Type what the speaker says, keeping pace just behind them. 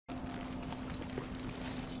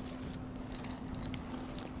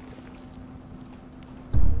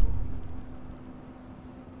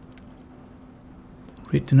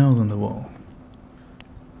Read the note on the wall.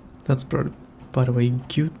 That's by the way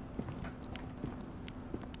cute.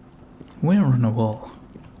 Where on the wall?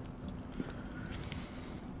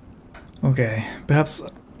 Okay, perhaps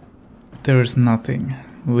there is nothing,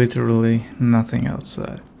 literally nothing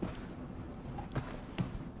outside.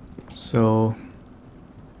 So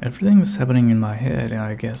everything is happening in my head,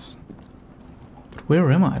 I guess. But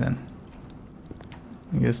where am I then?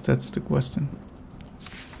 I guess that's the question.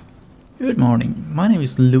 Good morning, my name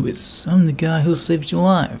is Lewis. I'm the guy who saved your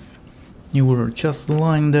life. You were just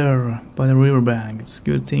lying there by the riverbank. It's a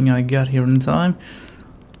good thing I got here in time,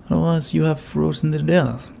 otherwise you have frozen to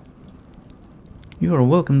death. You are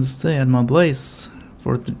welcome to stay at my place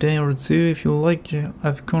for a day or two if you like.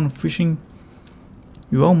 I've gone fishing.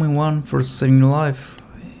 You owe me one for saving your life.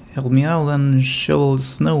 Help me out and shovel the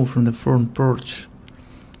snow from the front porch.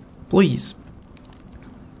 Please.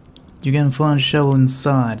 You can find a shovel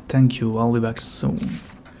inside. Thank you, I'll be back soon.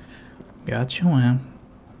 Gotcha, man.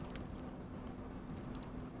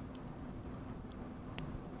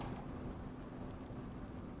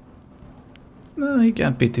 No, it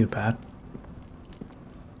can't be too bad.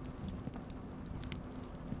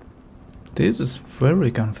 This is very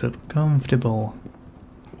comfortable.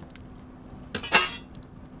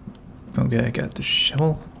 Okay, I got the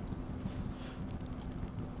shovel.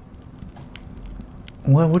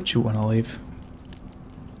 Why would you want to leave?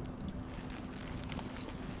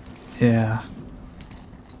 Yeah.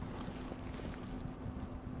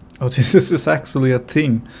 Oh, this is actually a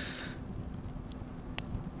thing.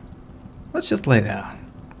 Let's just lay down.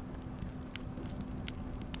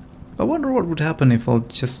 I wonder what would happen if I'll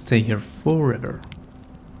just stay here forever.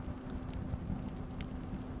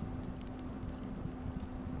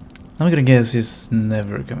 I'm gonna guess he's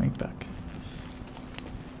never coming back.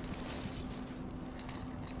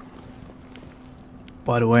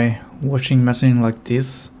 By the way, watching machine like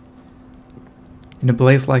this, in a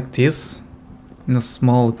place like this, in a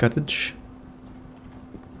small cottage,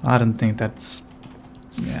 I don't think that's...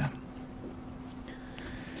 yeah.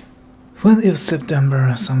 20th September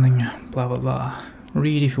or something, blah blah blah.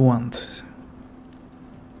 Read if you want.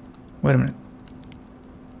 Wait a minute.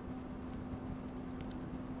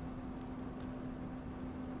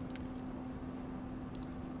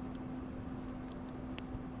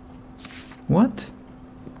 What?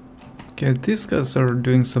 Okay, these guys are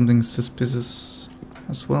doing something suspicious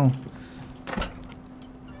as well.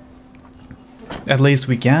 At least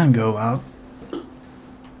we can go out.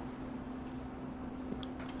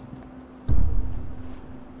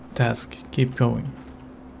 Task, keep going.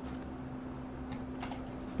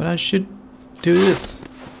 But I should do this.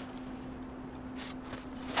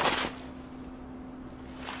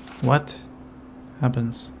 What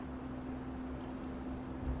happens?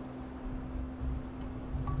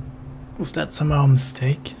 Was that somehow a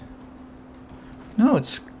mistake? No,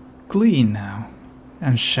 it's clean now.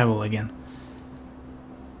 And shovel again.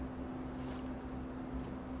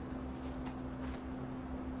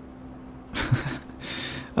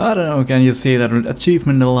 I don't know, can you see that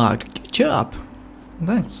achievement unlocked? Good job!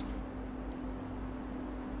 Thanks.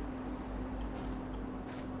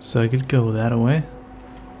 So I could go that way.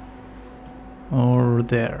 Or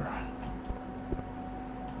there.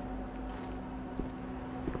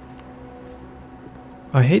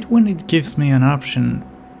 I hate when it gives me an option,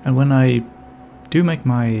 and when I do make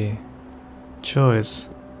my choice,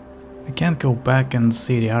 I can't go back and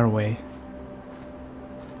see the other way.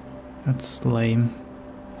 That's lame.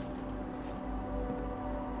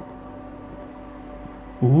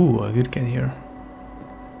 Ooh, I could get here.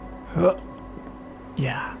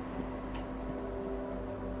 Yeah.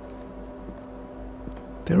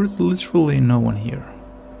 There is literally no one here.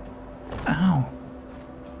 Ow.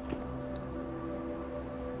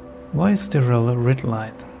 Why is there a red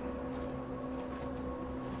light?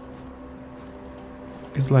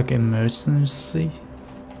 It's like emergency.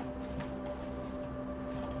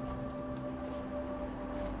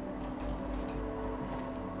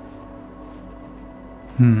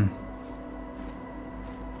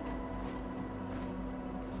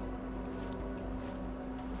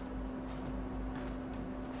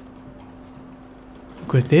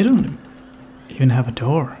 Okay, they don't even have a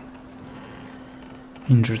door.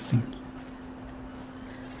 Interesting.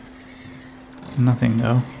 Nothing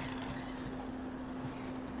though.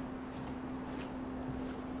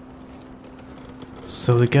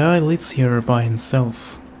 So the guy lives here by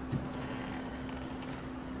himself.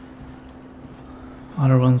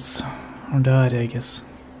 Other ones are died, I guess.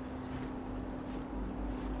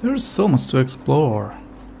 There's so much to explore.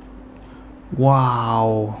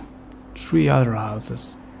 Wow. 3 other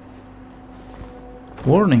houses.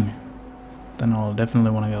 Warning. then I'll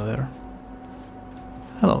definitely want to go there.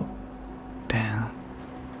 Hello. Damn.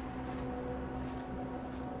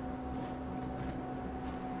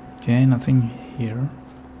 Okay, nothing here.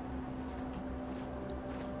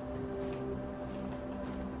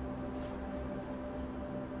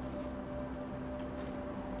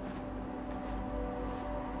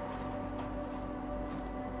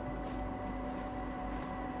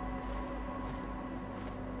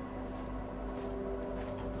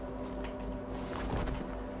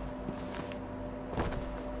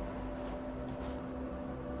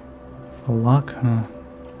 A lock, huh?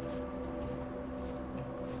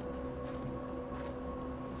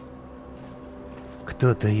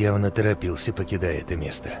 Кто-то явно торопился, покидая это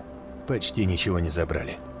место. Почти ничего не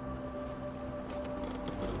забрали.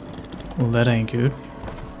 Well, that ain't good.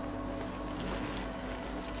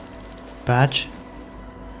 Patch?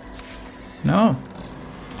 No.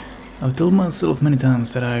 I've told myself many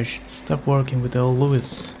times that I should stop working with old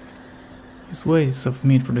Lewis. His ways of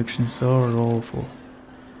meat production is so awful.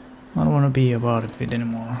 I don't want to be a part of it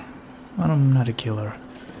anymore. I'm not a killer.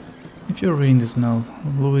 If you're reading this note,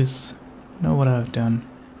 Lewis, know what I've done.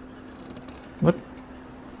 What?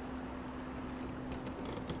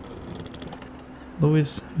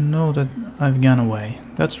 Lewis, know that I've gone away.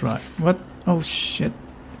 That's right. What? Oh shit.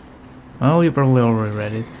 Well, you probably already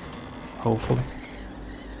read it. Hopefully.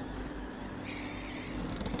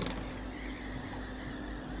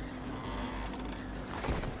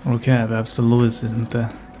 Okay, perhaps the Lewis isn't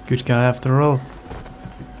the good guy after all.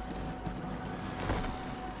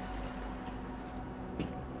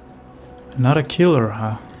 Not a killer,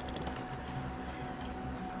 huh?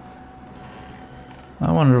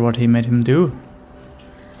 I wonder what he made him do.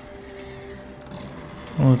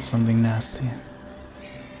 Oh, it's something nasty.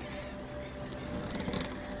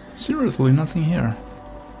 Seriously, nothing here.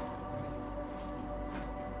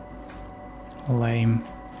 Lame.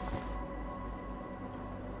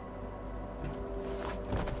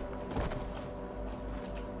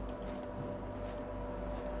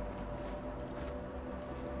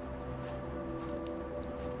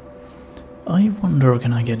 I wonder,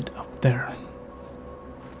 can I get up there?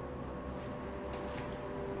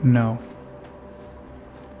 No.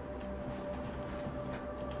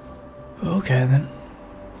 Okay then.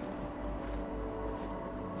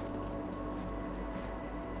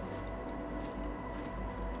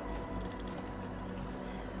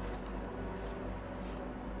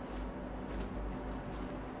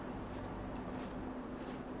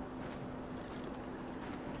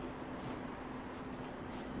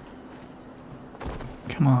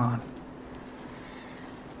 Come on.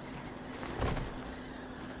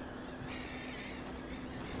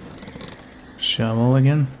 Shovel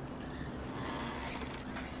again?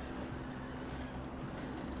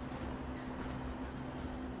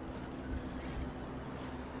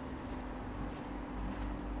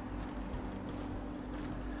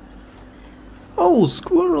 Oh,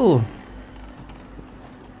 squirrel!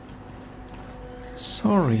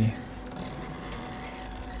 Sorry.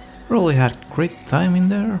 Really had great time in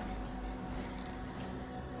there.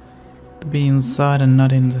 To be inside and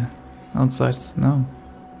not in the outside snow.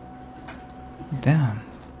 Damn.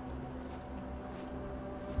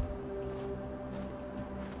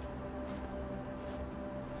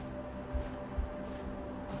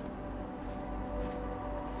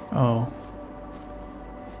 Oh.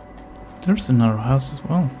 There's another house as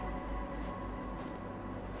well.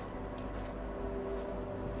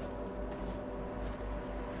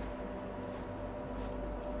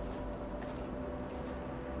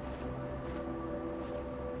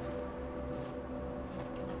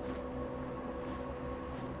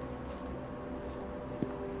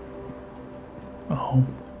 Oh.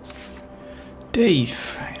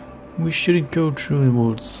 Dave, we shouldn't go through the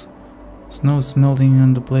woods. Snow's melting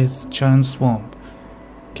and the place is a giant swamp.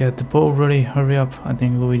 Get the boat ready, hurry up. I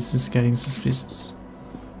think Louis is getting suspicious.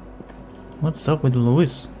 What's up with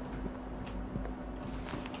Louis?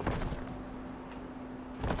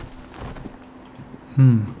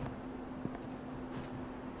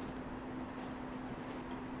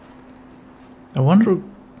 I wonder,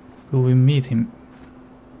 will we meet him?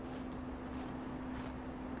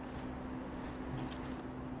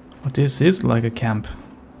 But this is like a camp.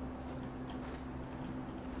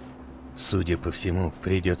 Судя по всему,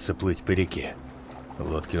 придется плыть по реке.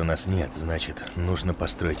 Лодки у нас нет, значит, нужно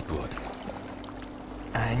построить плот.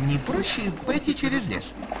 А не проще пойти через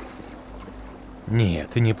лес?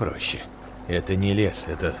 Нет, не проще. Это не лес,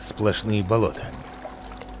 это сплошные болота.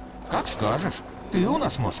 Как скажешь. Ты у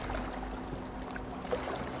нас мозг.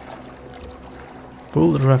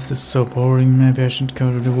 Bull draft is so boring, maybe I should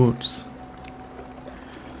go to the woods.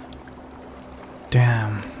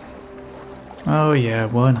 Oh yeah,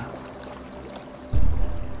 why not?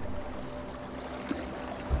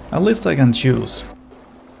 At least I can choose.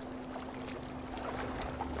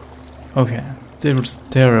 Okay, that was a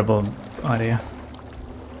terrible idea.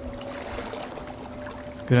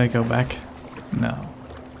 Could I go back? No.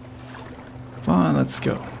 Fine, let's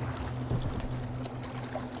go.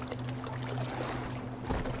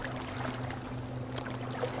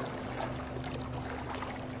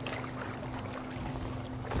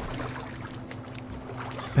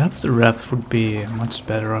 Perhaps the raft would be a much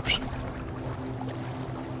better option.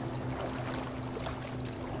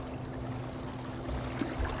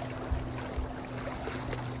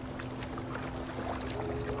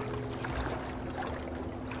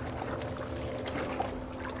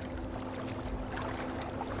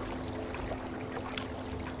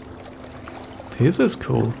 This is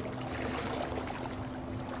cool.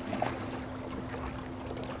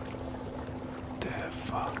 The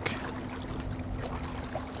fuck?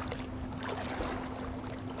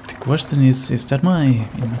 The question is that my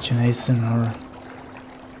imagination or...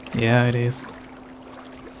 Yeah, it is.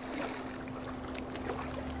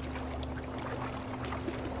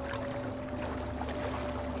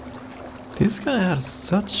 This guy has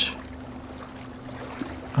such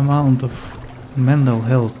amount of mental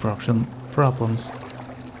health problems.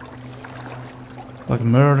 Like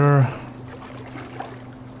murder,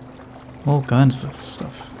 all kinds of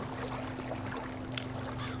stuff.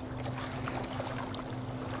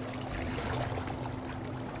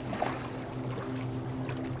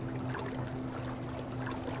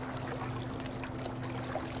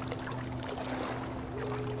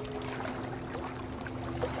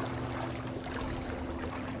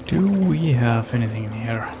 Do we have anything in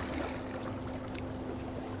here?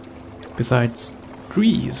 Besides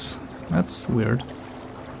trees. That's weird.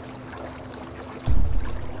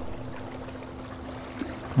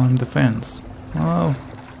 On the fence. Well,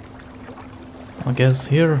 I guess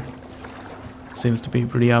here seems to be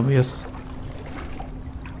pretty obvious.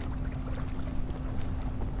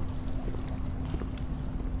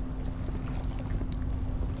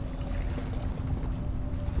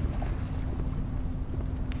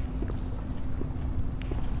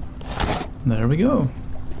 There we go.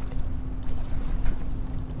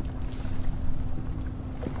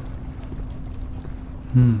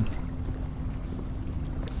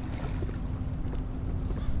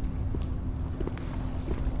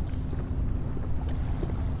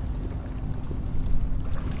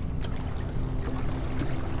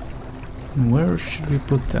 Where should we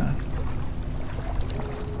put that?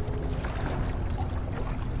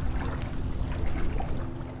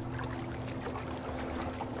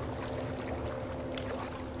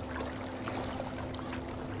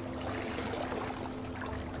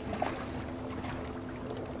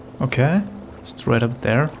 Okay, straight up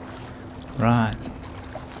there. Right.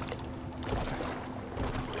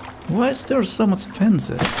 Why is there so much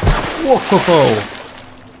fences? Whoa! Ho, ho.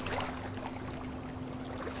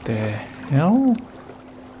 The hell?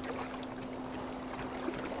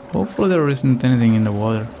 Hopefully there isn't anything in the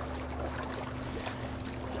water.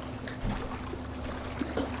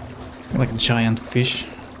 Like a giant fish.